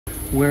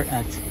We're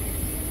at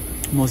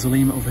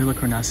Mausoleum of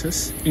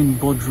Halicarnassus in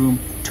Bodrum,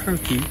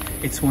 Turkey.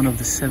 It's one of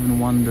the 7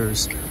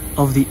 wonders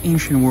of the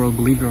ancient world,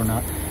 believe it or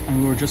not.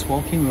 And we were just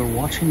walking, we were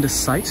watching the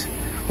site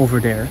over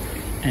there.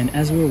 And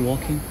as we were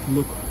walking,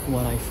 look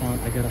what I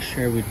found. I gotta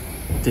share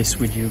this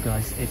with you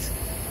guys. It's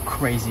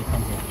crazy.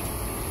 Come here.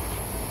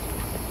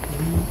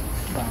 We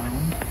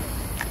found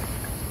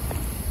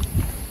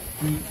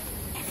the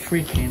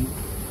freaking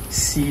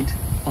seed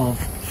of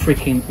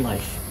freaking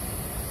life.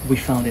 We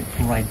found it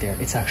right there.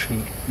 It's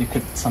actually,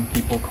 some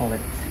people call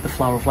it the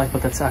flower of life,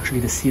 but that's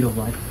actually the seed of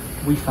life.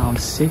 We found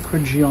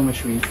sacred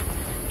geometry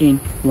in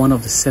one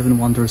of the 7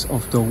 wonders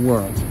of the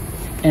world.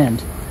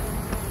 And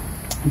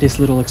this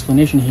little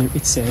explanation here,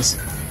 it says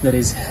that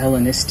is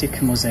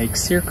Hellenistic mosaic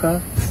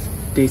circa,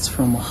 dates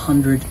from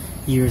 100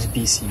 years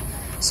BC.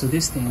 So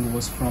this thing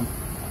was from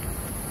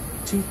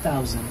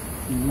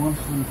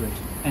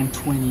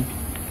 2,120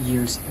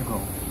 years ago.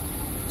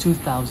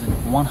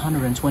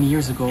 2,120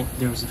 years ago,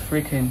 there was a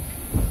freaking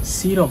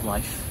seed of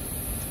life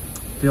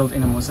built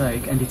in a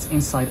mosaic, and it's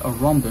inside a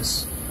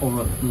rhombus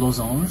or a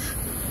losange,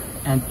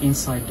 and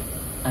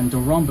the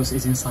rhombus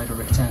is inside a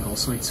rectangle.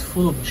 So it's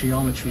full of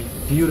geometry,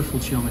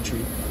 beautiful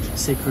geometry,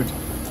 sacred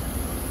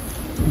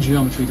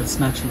geometry that's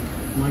matching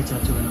my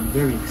tattoo, and I'm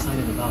very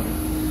excited about it.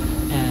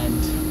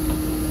 And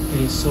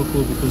it is so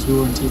cool because we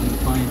weren't even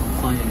planning on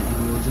finding it,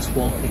 and we were just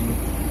walking,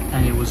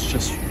 and it was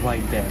just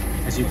right there.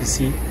 As you can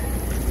see,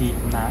 the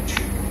match,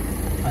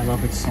 I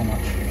love it so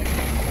much.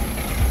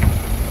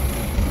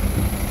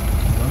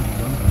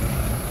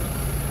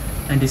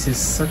 And this is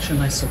such a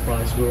nice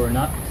surprise. We were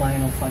not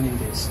planning on finding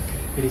this.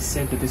 It is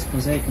said that this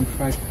mosaic and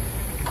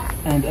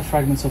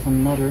fragments of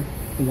another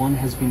one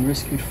has been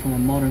rescued from a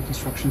modern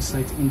construction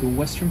site in the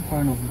western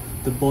part of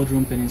the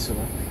Bodrum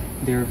Peninsula.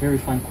 They are very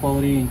fine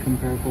quality and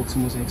comparable to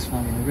mosaics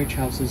found in the rich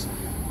houses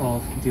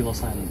of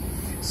Delos Island.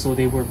 So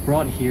they were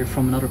brought here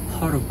from another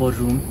part of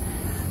Bodrum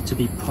to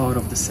be part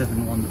of the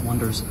 7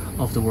 wonders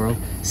of the world.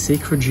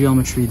 Sacred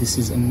geometry, this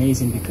is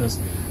amazing because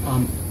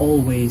I'm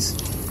always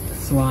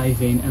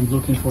thriving and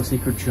looking for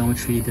sacred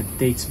geometry that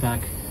dates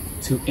back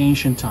to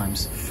ancient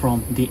times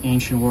from the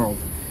ancient world.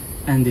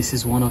 And this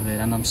is one of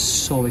it, and I'm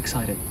so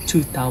excited.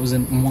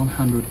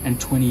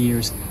 2,120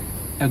 years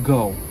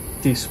ago,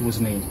 this was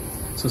made.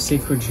 So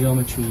sacred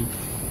geometry,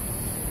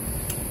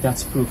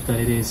 that's proof that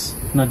it is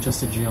not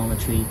just a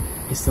geometry,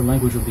 it's the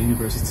language of the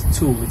universe, it's a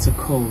tool, it's a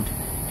code.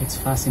 It's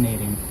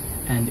fascinating,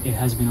 and it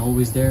has been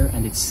always there,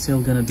 and it's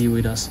still gonna be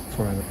with us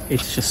forever.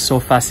 It's just so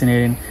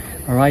fascinating,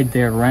 right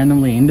there,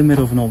 randomly in the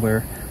middle of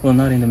nowhere. Well,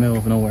 not in the middle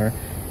of nowhere.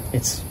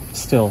 It's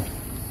still,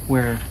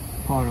 we're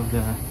part of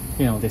the,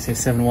 you know, they say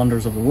 7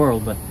 wonders of the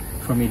world, but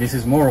for me, this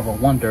is more of a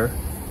wonder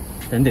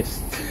than this.